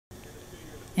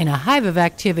In a hive of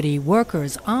activity,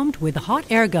 workers armed with hot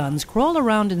air guns crawl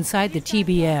around inside the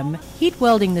TBM, heat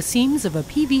welding the seams of a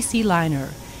PVC liner.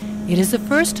 It is the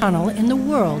first tunnel in the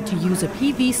world to use a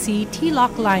PVC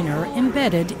T-lock liner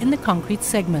embedded in the concrete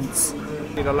segments.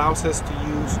 It allows us to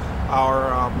use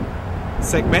our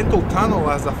segmental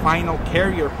tunnel as a final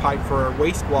carrier pipe for our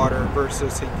wastewater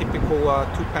versus a typical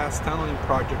two-pass tunneling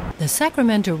project. The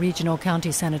Sacramento Regional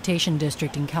County Sanitation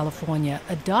District in California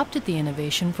adopted the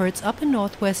innovation for its Upper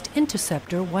Northwest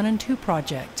Interceptor 1 and 2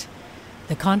 project.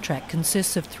 The contract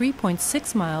consists of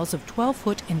 3.6 miles of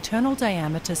 12-foot internal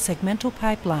diameter segmental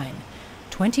pipeline,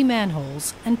 20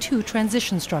 manholes, and 2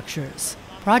 transition structures.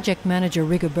 Project manager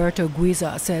Rigoberto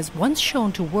Guiza says once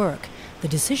shown to work, the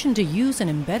decision to use an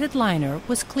embedded liner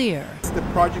was clear. It's the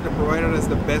project that provided us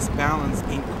the best balance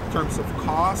in terms of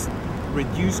cost,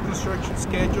 reduced construction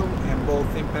schedule, and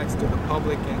both impacts to the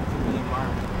public and to the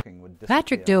environment.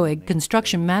 Patrick Doig,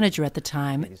 construction manager at the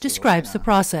time, describes the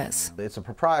process. It's a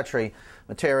proprietary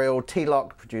material,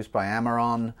 T-lock, produced by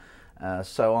Amaron.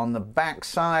 So on the back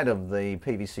side of the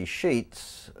PVC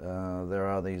sheets, there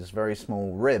are these very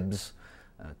small ribs,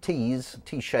 T's,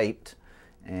 T-shaped,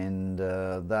 and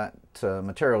that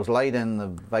material is laid in the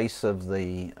base of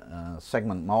the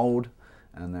segment mold,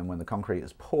 and then when the concrete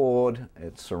is poured,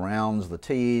 it surrounds the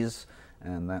T's,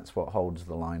 and that's what holds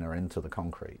the liner into the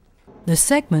concrete. The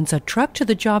segments are trucked to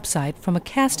the job site from a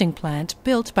casting plant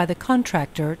built by the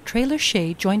contractor Traylor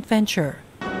Shea joint venture.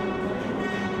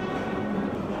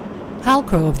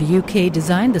 Halcro of the UK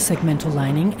designed the segmental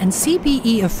lining, and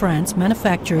CBE of France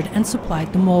manufactured and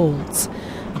supplied the molds.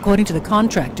 According to the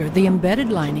contractor, the embedded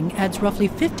lining adds roughly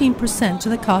 15% to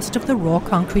the cost of the raw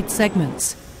concrete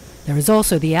segments. There is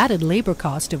also the added labor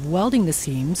cost of welding the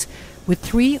seams, with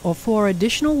 3 or 4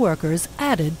 additional workers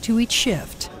added to each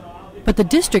shift. But the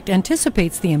district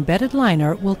anticipates the embedded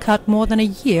liner will cut more than a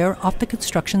year off the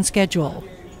construction schedule.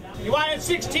 You want it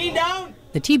 16 down?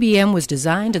 The TBM was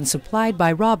designed and supplied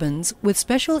by Robbins with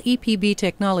special EPB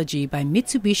technology by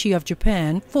Mitsubishi of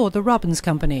Japan for the Robbins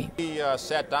Company. We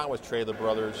sat down with Traylor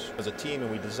Brothers as a team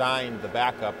and we designed the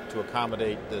backup to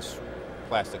accommodate this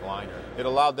plastic liner. It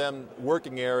allowed them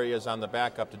working areas on the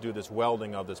backup to do this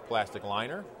welding of this plastic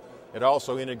liner. It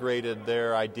also integrated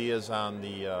their ideas on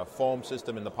the foam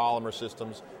system and the polymer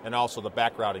systems, and also the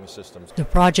back routing systems. The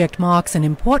project marks an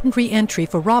important re-entry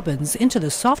for Robbins into the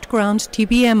soft ground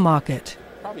TBM market.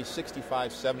 Probably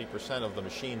 65–70% of the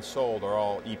machines sold are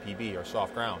all EPB, or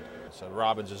soft ground. So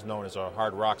Robbins is known as a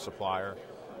hard rock supplier.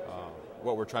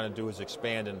 What we're trying to do is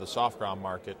expand into the soft ground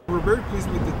market. We're very pleased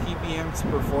with the TBM's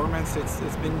performance.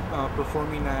 It's been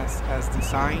performing as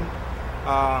designed.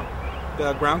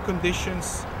 The ground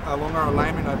conditions along our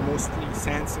alignment are mostly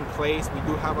sands and clays. We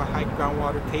do have a high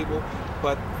groundwater table,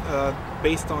 but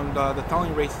based on the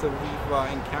tunneling rates that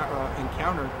we've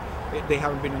encountered, they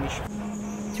haven't been an issue.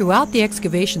 Throughout the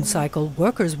excavation cycle,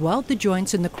 workers weld the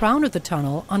joints in the crown of the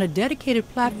tunnel on a dedicated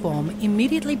platform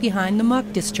immediately behind the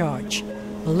muck discharge.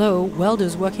 Below,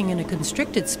 welders working in a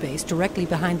constricted space directly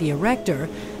behind the erector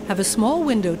have a small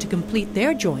window to complete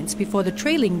their joints before the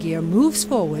trailing gear moves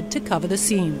forward to cover the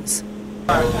seams.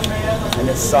 And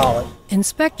it's solid.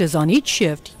 Inspectors on each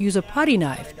shift use a putty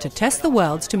knife to test the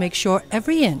welds to make sure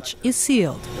every inch is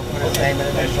sealed. Name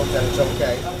and initials, and it's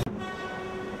okay.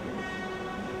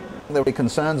 There were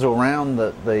concerns around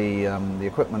that the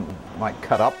equipment might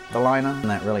cut up the liner, and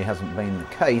that really hasn't been the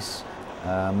case.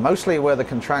 Mostly where the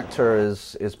contractor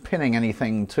is pinning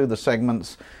anything to the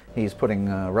segments, he's putting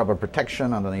rubber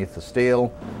protection underneath the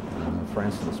steel, for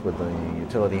instance with the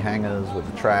utility hangers,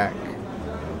 with the track,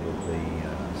 with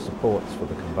the supports for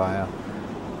the conveyor.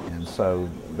 And so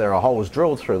there are holes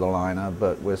drilled through the liner,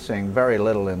 but we're seeing very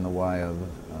little in the way of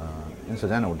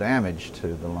incidental damage to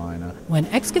the liner. When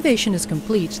excavation is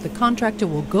complete, the contractor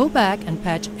will go back and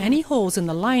patch any holes in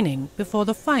the lining before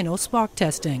the final spark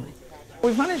testing.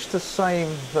 We've managed to save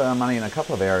money in a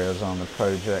couple of areas on the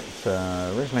project.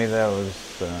 Originally there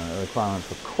was a requirement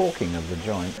for caulking of the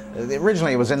joint.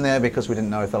 Originally it was in there because we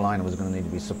didn't know if the liner was going to need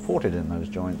to be supported in those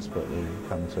joints, but we've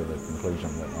come to the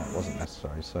conclusion that that wasn't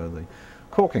necessary. So the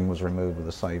caulking was removed with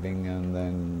the saving, and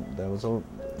then there was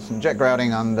some jet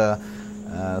grouting under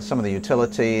some of the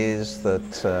utilities that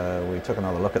we took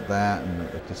another look at that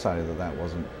and decided that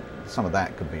some of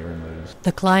that could be removed.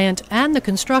 The client and the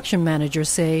construction manager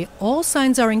say all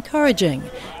signs are encouraging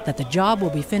that the job will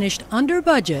be finished under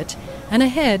budget and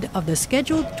ahead of the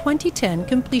scheduled 2010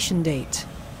 completion date.